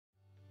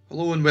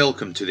Hello and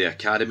welcome to the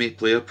Academy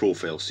Player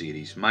Profile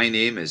Series. My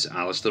name is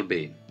Alistair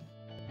Bain.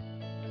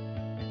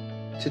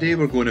 Today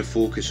we're going to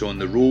focus on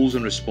the roles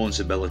and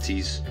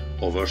responsibilities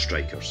of our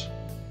strikers.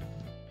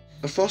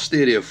 Our first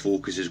area of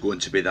focus is going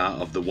to be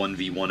that of the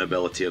 1v1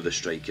 ability of the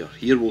striker.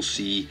 Here we'll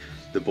see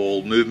the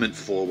ball movement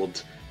forward,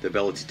 the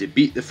ability to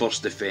beat the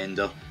first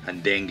defender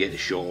and then get the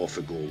shot off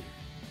a goal.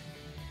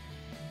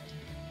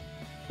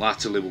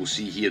 Laterally we'll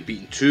see here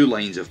beating two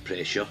lines of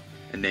pressure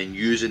and then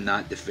using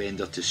that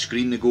defender to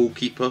screen the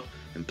goalkeeper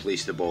and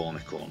place the ball in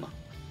the corner.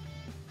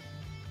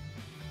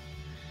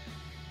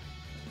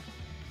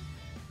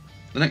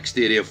 The next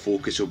area of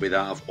focus will be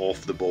that of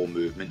off the ball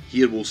movement.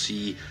 Here we'll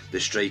see the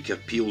striker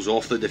peels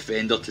off the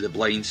defender to the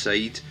blind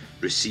side,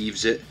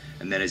 receives it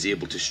and then is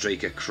able to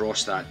strike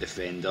across that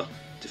defender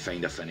to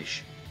find a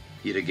finish.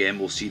 Here again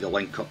we'll see the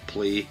link up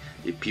play,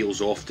 he peels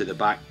off to the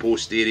back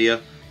post area,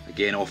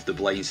 again off the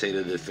blind side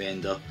of the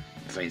defender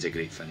and finds a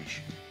great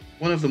finish.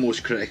 One of the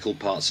most critical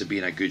parts of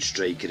being a good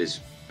striker is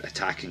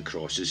attacking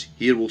crosses.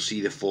 Here we'll see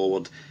the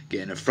forward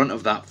getting in front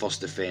of that first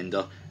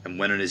defender and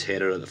winning his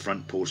header at the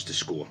front post to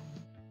score.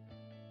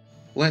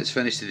 Let's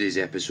finish today's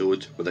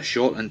episode with a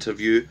short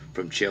interview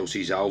from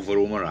Chelsea's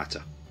Alvaro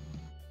Morata.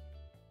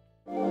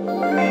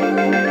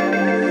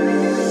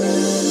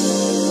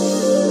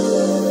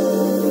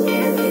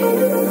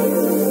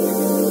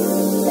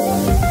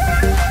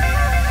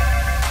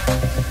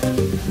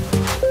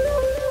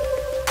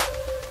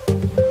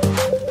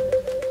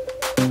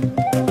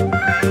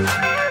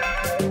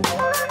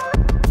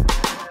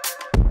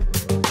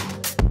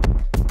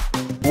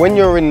 When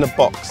you're in the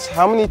box,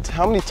 how many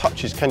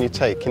touches can you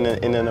take in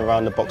and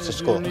around the box to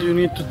score? You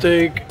need to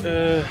take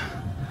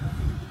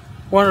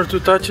one or two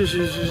touches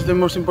is the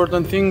most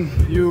important thing.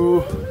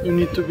 You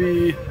need to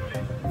be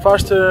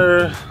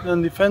faster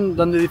than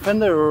the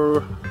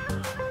defender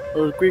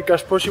or quick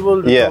as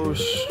possible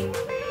because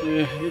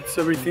it's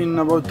everything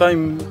about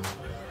time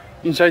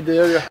inside the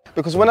area.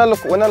 Because when I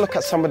look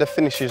at some of the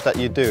finishes that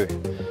you do,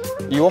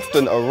 you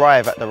often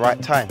arrive at the right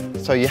time.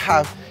 So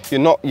you're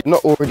not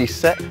already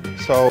set.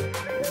 So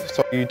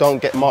you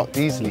don't get marked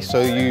easily,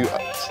 so you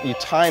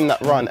time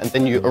that run and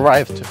then you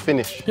arrive to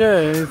finish. Yeah,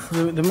 it's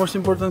the most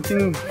important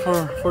thing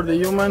for the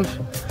humans.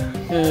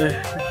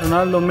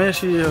 Ronaldo,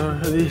 Messi, or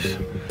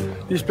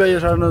these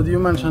players are not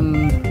humans, and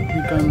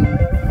you can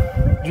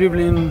dribble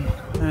in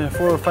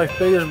 4 or 5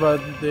 players,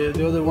 but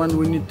the other one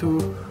we need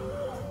to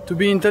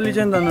be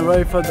intelligent and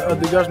arrive at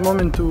the just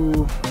moment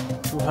to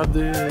have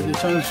the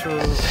chance or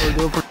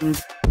the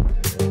opportunity.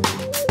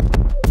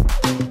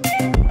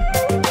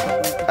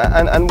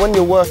 And when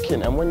you're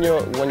working and when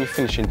you're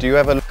finishing, do you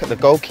ever look at the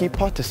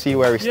goalkeeper to see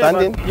where he's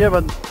standing?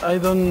 But I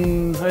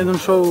don't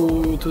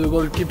show to the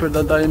goalkeeper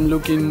that I am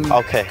looking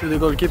to the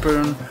goalkeeper,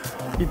 and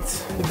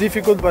it's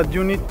difficult. But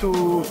you need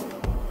to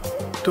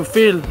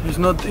feel. It's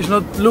not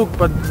look,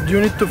 but you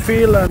need to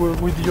feel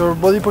with your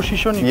body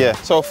position. Yeah.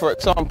 So for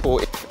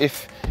example,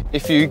 if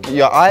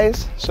your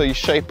eyes, so you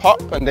shape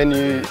up and then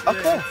you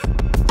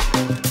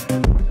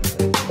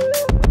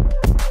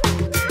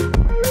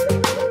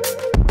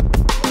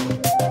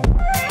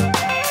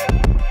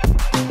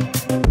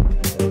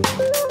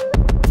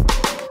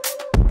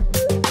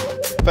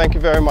Thank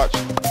you very much.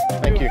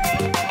 Thank you.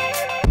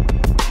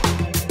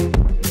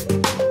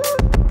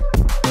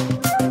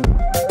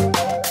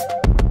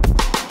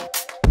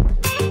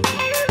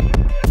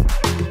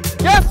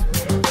 Yes!